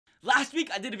Last week,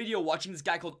 I did a video watching this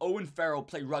guy called Owen Farrell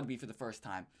play rugby for the first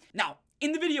time. Now,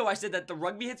 in the video, I said that the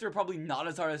rugby hits were probably not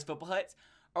as hard as football hits,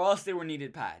 or else they were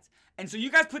needed pads. And so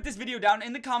you guys put this video down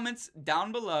in the comments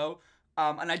down below,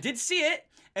 and I did see it,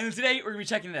 and today we're going to be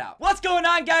checking it out. What's going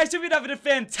on, guys? Hope you're having a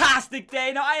fantastic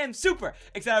day. Now, I am super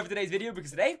excited for today's video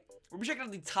because today, we're going to be checking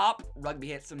out the top rugby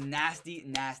hits, some nasty,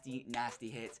 nasty,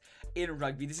 nasty hits in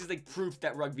rugby. This is like proof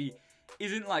that rugby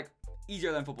isn't like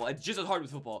easier than football. It's just as hard with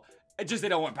football. It's just they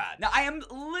don't want pads. Now, I am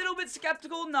a little bit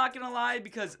skeptical, not gonna lie,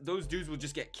 because those dudes will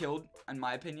just get killed, in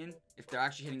my opinion, if they're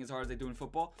actually hitting as hard as they do in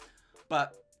football.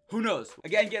 But who knows?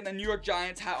 Again, getting the New York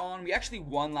Giants hat on. We actually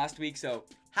won last week, so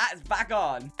hat is back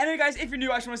on. Anyway, guys, if you're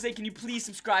new, I just want to say, can you please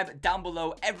subscribe down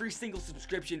below? Every single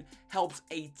subscription helps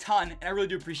a ton, and I really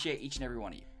do appreciate each and every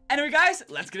one of you. Anyway, guys,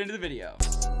 let's get into the video.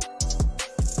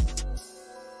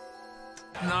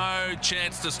 No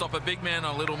chance to stop a big man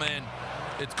or a little man.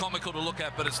 It's comical to look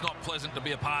at, but it's not pleasant to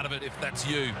be a part of it if that's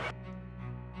you.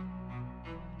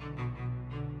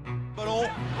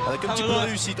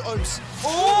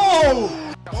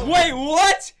 Oh! Wait,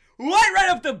 what? What? Right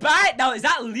off the bat? Now, is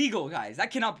that legal, guys?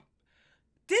 That cannot...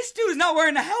 This dude is not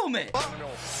wearing a helmet.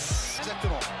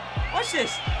 Watch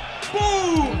this.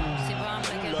 Boom!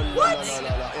 What?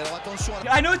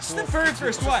 I know it's the very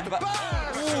first one, but...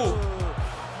 Ooh.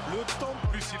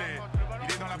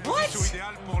 What?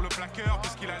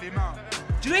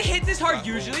 Do they hit this hard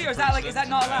usually, or is that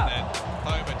not allowed?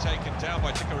 Overtaken down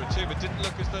by Ticker or two, but didn't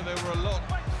look as though there were a lot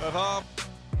of arm.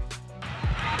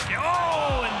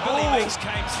 Oh, and Billy Weeks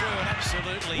came through and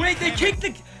absolutely. Wait, they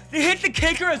hit the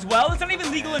kicker as well? It's not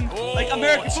even legal in like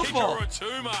American football.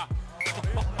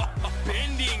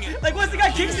 Bending. Like once the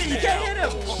guy kicks it, you can't hit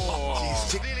him.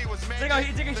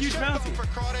 He took a huge penalty.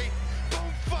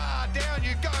 Down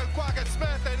you go, Quackett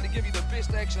Smith, and to give you the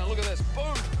best action. Look at this,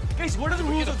 boom! Guys, what are the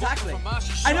rules of tackling?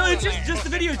 I know it's just the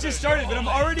video's just started, but I'm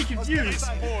already confused.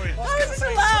 How is this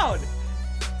allowed?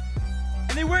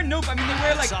 And they wear no, I mean they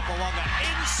wear like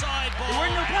inside ball. They wear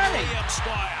no padding.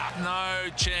 No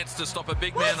chance to stop a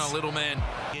big man or a little man.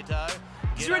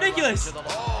 It's ridiculous. Oh,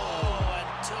 and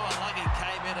Tuolagi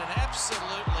came in and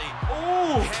absolutely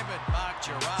hammered Mark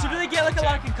Gerard. So do they get like a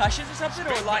lot of concussions or something,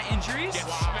 or a lot of injuries?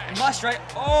 It must, right?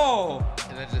 Oh!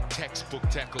 And that's a textbook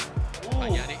tackle.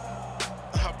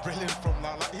 Brilliant from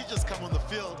Lala. He just come on the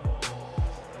field.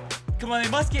 Come on, they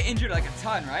must get injured like a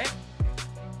ton, right?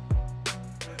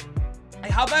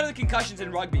 Like, how bad are the concussions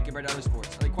in rugby compared to other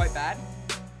sports? Are they quite bad?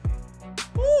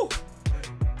 Woo!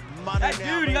 That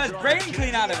dude, he got his brain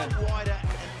clean out of him.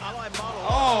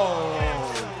 Oh!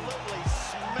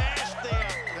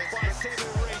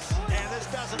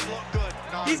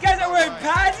 These guys are wearing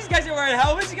pads, these guys are wearing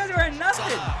helmets, these guys are wearing nothing.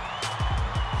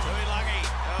 Tuolagi,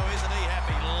 oh, isn't he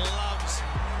happy? Loves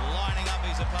lining up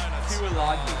his opponents.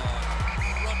 Tuolagi.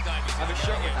 I have a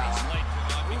shirt with that one.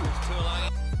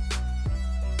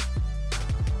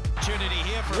 Opportunity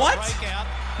here for what? A breakout.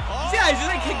 These guys are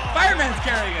like fireman's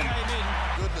carrying him.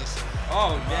 Goodness.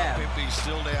 Oh, damn. Pimpy's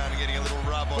still down and getting a little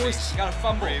rub on his got a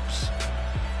fumble. ribs.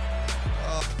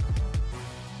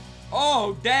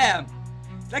 Oh, damn.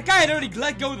 That guy had already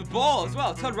let go of the ball as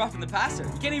well. It's called roughing the passer.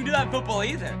 You can't even do that in football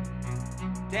either.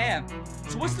 Damn.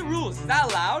 So what's the rules? Is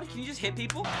that allowed? Can you just hit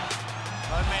people?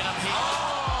 Momentum here.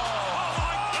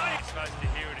 You're supposed to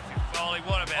hear it if you're falling.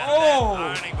 What about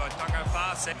that? Owning by Taco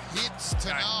Fast. Hits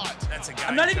tonight. That's a game.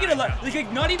 I'm not even gonna like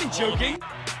not even joking.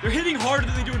 They're hitting harder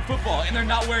than they do in football, and they're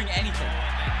not wearing anything.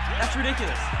 That's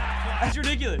ridiculous. That's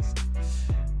ridiculous.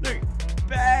 Look,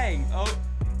 bang. Oh,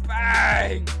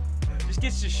 bang. Just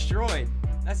gets destroyed.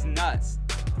 That's nuts.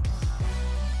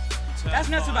 That's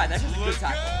not so bad. That's just a good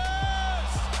tackle.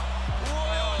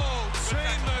 Whoa!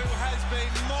 Timu has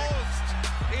been mossed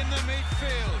in the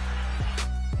midfield.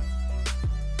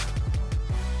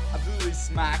 Absolutely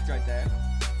smacked right there.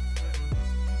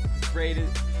 He's braided.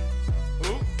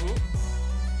 Ooh, ooh.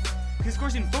 Because of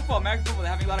course in football, American football,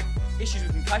 they're having a lot of issues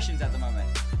with concussions at the moment.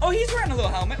 Oh, he's wearing a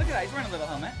little helmet. Look at that. He's wearing a little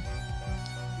helmet.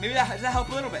 Maybe does that help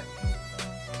a little bit?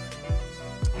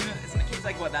 It's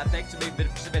like what, that big, so maybe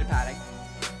just a bit of padding.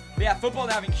 But yeah, football,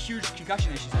 they're having huge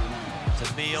concussion issues at the moment.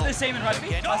 It's a meal. It's the same in rugby.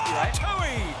 It must be, right?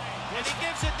 Tui! And he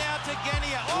gives it now to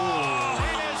Genia. Oh,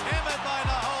 it is hammered by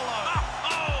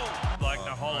Naholo. Like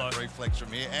Naholo. Reflex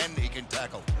from here, and he can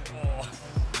tackle.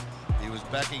 He was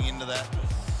backing into that.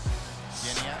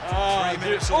 Genia. Oh, 3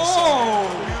 minutes.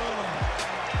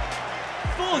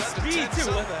 Full speed, too.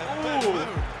 Ooh.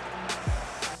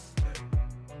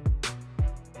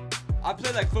 I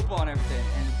play like football and everything,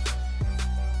 and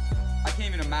I can't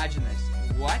even imagine this.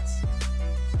 What?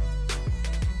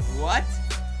 What?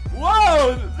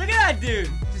 Whoa! Look at that dude!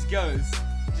 Just goes.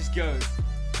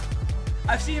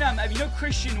 I've seen you know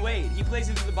Christian Wade. He plays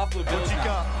into the Buffalo Bills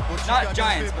now. Not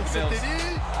Giants, but Bills.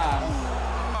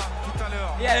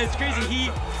 Yeah, it's crazy.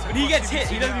 When he gets hit,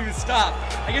 he doesn't even stop.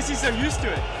 I guess he's so used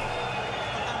to it.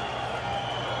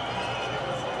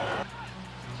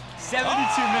 72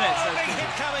 minutes. Big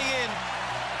hit coming in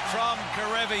from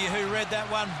Karevi, who read that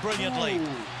one brilliantly. Ooh.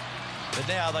 But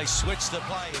now they switch the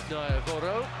play. Yeah,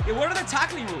 what are the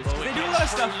tackling rules? They do a lot of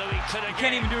stuff you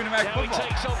can't even do in American football.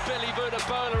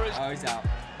 Oh, he's out.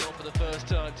 Not for the first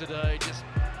time today.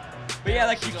 But yeah,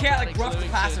 like you can't like rough the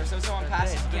passer, so if someone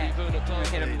passes, you can't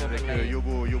hit him a little bit.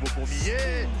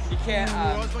 You can't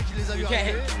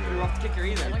hit the rough kicker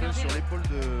either. You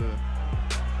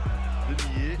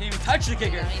can't even touch the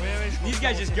kicker. These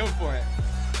guys just go for it.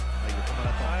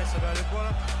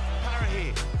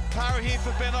 Parry here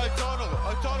for Ben O'Donnell.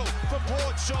 O'Donnell for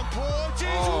Port. Shaun Port is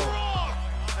wrong.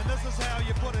 And this is how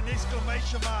you put an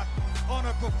exclamation mark on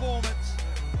a performance.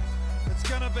 It's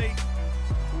going to be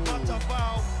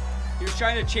Matapau. He was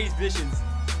trying to change positions.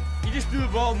 He just threw the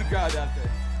ball in the ground after.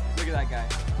 Look at that guy.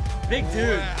 Big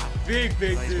dude. Wow. Big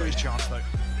dude. Chance, though.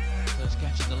 First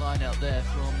catching the line out there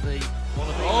from the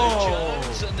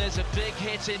Jones, and there's a big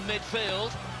hit in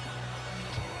midfield.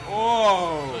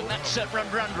 Oh! And that's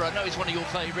Randra. I know he's one of your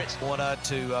favourites. Order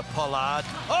to Pollard.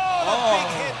 Oh,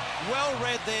 big hit. Well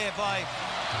read there by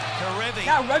Karevi.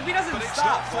 Yeah, rugby doesn't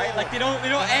stop, right? Like they don't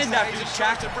end after you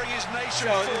tackle. So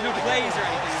there's no plays or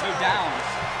anything. There's no downs.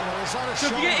 So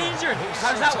if you get injured,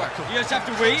 how does that work? You just have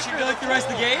to wait for like the rest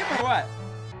of the game, or what?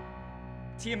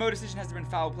 TMO decision has been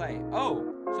foul play.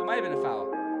 Oh, so it might have been a foul.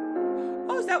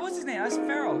 Oh, is that what's his name? That's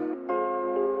Farrell.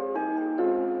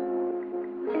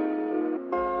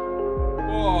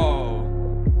 Whoa.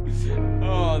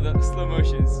 Oh, the slow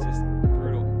motion is just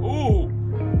brutal. Ooh.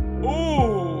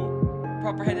 Ooh.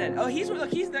 Proper head. Oh, he's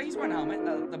wearing a helmet.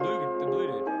 The blue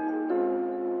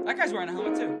dude. That guy's wearing a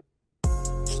helmet too.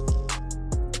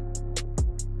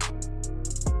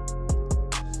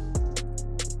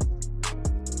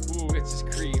 Ooh, it's just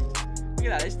creamed. Look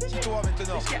at that. This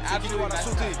get absolutely messed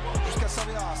up.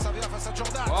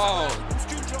 Whoa.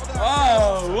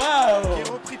 Whoa.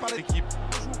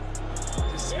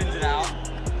 Just spins it out.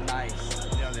 Nice.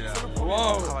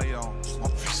 Whoa.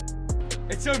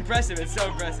 It's so impressive. It's so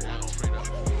impressive.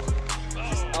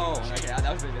 Oh, okay.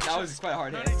 That was really good. That was quite a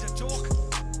hard hit.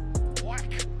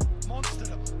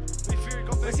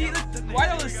 But see, why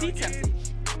are all the seats empty?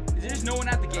 Is there just no one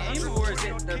at the game, or is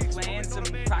it they're playing some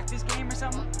practice game or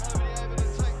something?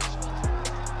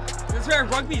 That's where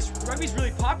rugby's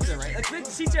really popular, right? Like the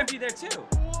seats are empty there too.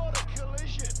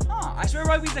 Huh? I swear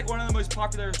rugby's like one of the most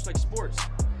popular like sports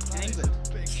in England.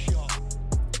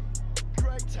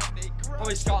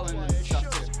 Probably Scotland and stuff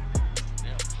too.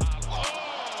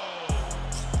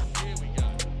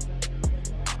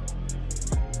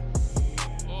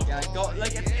 Yeah,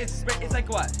 like it's like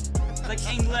what? It's like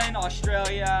England,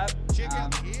 Australia,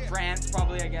 France,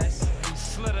 probably I guess. He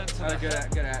slid into the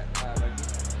good at rugby.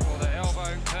 or the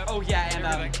elbow. Oh yeah, and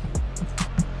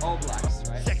All Blacks,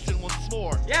 right? Section once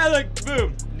more. Yeah, look,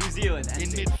 boom, New Zealand. In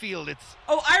midfield, it's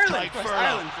Ireland. Of course,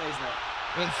 Ireland plays that.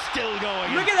 and still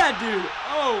going. Look at that dude.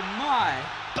 Oh my.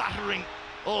 Battering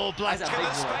All Blacks. That's a big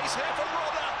boy. Space here for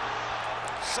Robbi.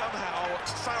 Somehow,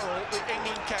 Farrell, the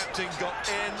England captain, got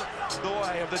in the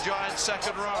way of the Giants'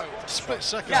 second row. Split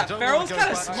second. Yeah, Farrell's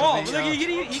kind of small. But look, he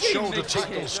can even shoulder make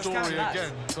tackle hits. story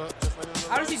again. But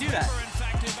how does he do that?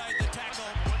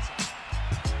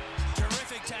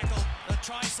 Terrific tackle. The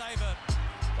try saver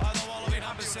by the Wallaby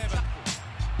number 7.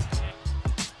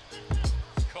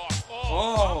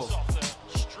 Oh.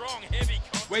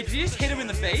 Wait, did you just hit him in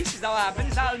the face? Is that what happened?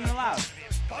 Is that even allowed?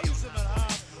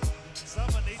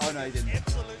 Oh no, he didn't.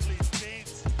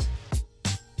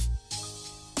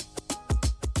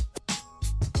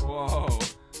 Whoa.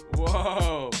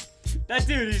 Whoa. That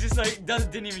dude, he's just like,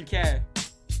 didn't even care.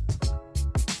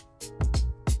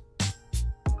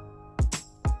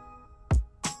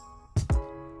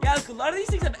 Yeah, look, a lot of these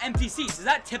things have empty seats. Is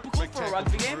that typical for a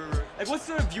rugby game? Like, what's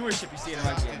the viewership you see in a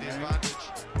rugby game?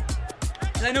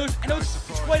 You know? I know it's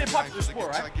quite a popular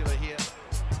sport, right?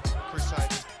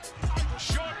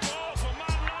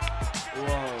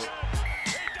 Whoa.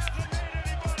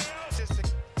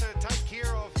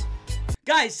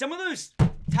 Guys, some of those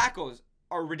tackles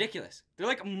are ridiculous. They're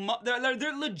like,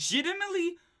 they're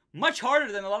legitimately much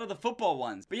harder than a lot of the football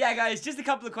ones. But yeah, guys, just a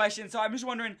couple of questions. So I'm just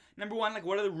wondering, number one, like,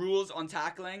 what are the rules on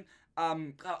tackling?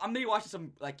 I'm gonna be watching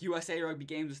some like USA rugby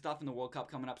games and stuff in the World Cup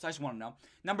coming up, so I just want to know.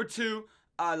 Number two,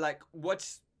 like,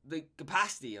 what's the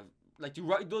capacity of, like,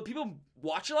 do people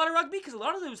watch a lot of rugby? Because a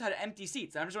lot of those had empty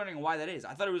seats. I'm just wondering why that is.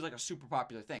 I thought it was like a super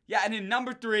popular thing. Yeah, and then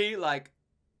number three, like,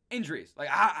 injuries. Like,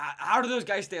 how do those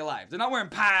guys stay alive? They're not wearing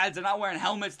pads, they're not wearing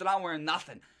helmets, they're not wearing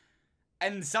nothing.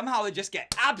 And somehow they just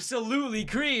get absolutely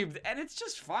creamed, and it's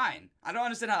just fine. I don't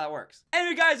understand how that works.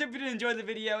 Anyway, guys, hope you did enjoy the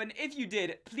video, and if you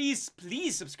did, please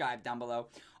subscribe down below.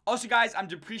 Also, guys, I'm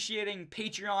depreciating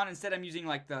Patreon. Instead, I'm using,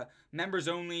 like, the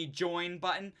members-only join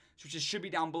button, which should be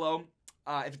down below,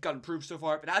 if it got approved so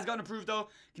far. If it has gotten approved, though,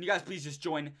 can you guys please just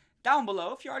join down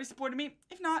below if you already supported me?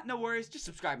 If not, no worries, just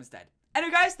subscribe instead.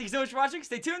 Anyway, guys, thanks so much for watching.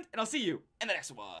 Stay tuned, and I'll see you in the next one.